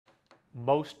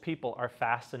Most people are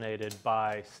fascinated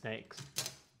by snakes,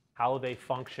 how they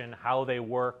function, how they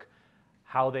work,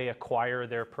 how they acquire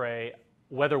their prey,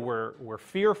 whether we're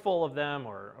fearful of them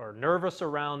or nervous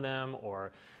around them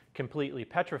or completely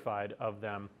petrified of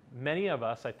them. Many of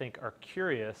us, I think, are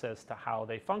curious as to how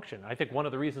they function. I think one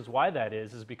of the reasons why that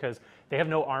is because they have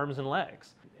no arms and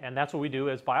legs. And that's what we do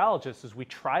as biologists, is we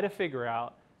try to figure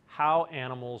out how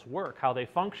animals work, how they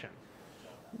function.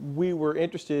 We were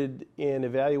interested in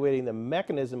evaluating the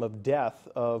mechanism of death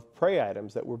of prey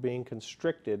items that were being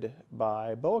constricted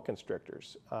by boa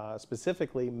constrictors,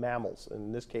 specifically mammals,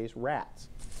 in this case rats.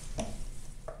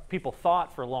 People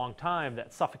thought for a long time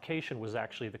that suffocation was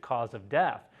actually the cause of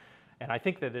death. And I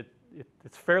think that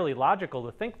it's fairly logical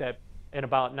to think that in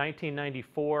about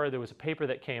 1994, there was a paper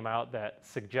that came out that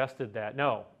suggested that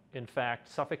no, in fact,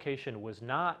 suffocation was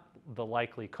not the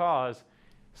likely cause.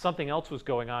 Something else was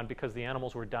going on because the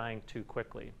animals were dying too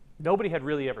quickly. Nobody had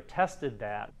really ever tested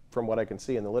that. From what I can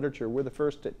see in the literature, we're the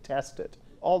first to test it.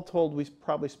 All told, we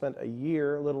probably spent a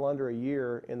year, a little under a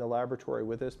year, in the laboratory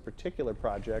with this particular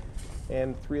project,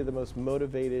 and 3 of the most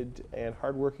motivated and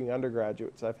hardworking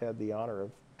undergraduates I've had the honor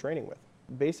of training with.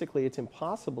 Basically, it's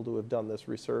impossible to have done this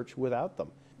research without them.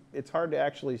 It's hard to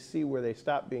actually see where they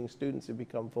stop being students and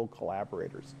become full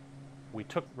collaborators. We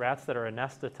took rats that are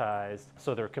anesthetized,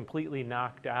 so they're completely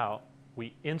knocked out.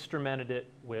 We instrumented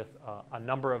it with a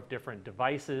number of different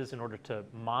devices in order to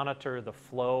monitor the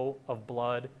flow of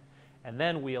blood. And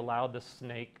then we allowed the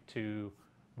snake to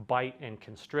bite and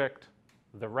constrict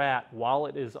the rat while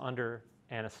it is under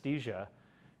anesthesia.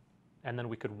 And then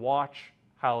we could watch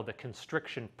how the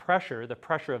constriction pressure, the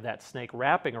pressure of that snake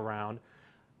wrapping around,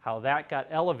 how that got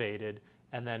elevated,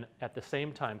 and then at the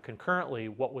same time, concurrently,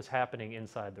 what was happening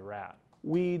inside the rat.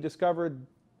 We discovered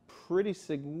pretty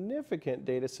significant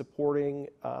data supporting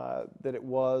that it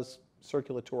was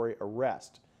circulatory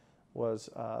arrest was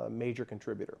a major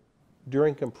contributor.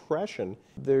 During compression,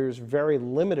 there's very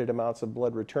limited amounts of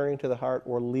blood returning to the heart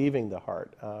or leaving the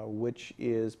heart, which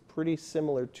is pretty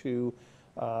similar to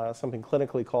something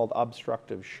clinically called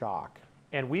obstructive shock.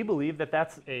 And we believe that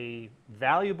that's a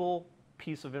valuable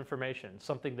piece of information,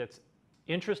 something that's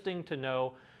interesting to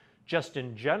know just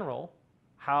in general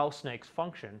how snakes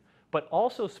function, but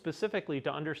also specifically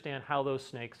to understand how those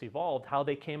snakes evolved, how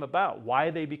they came about,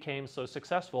 why they became so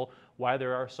successful, why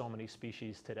there are so many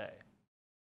species today.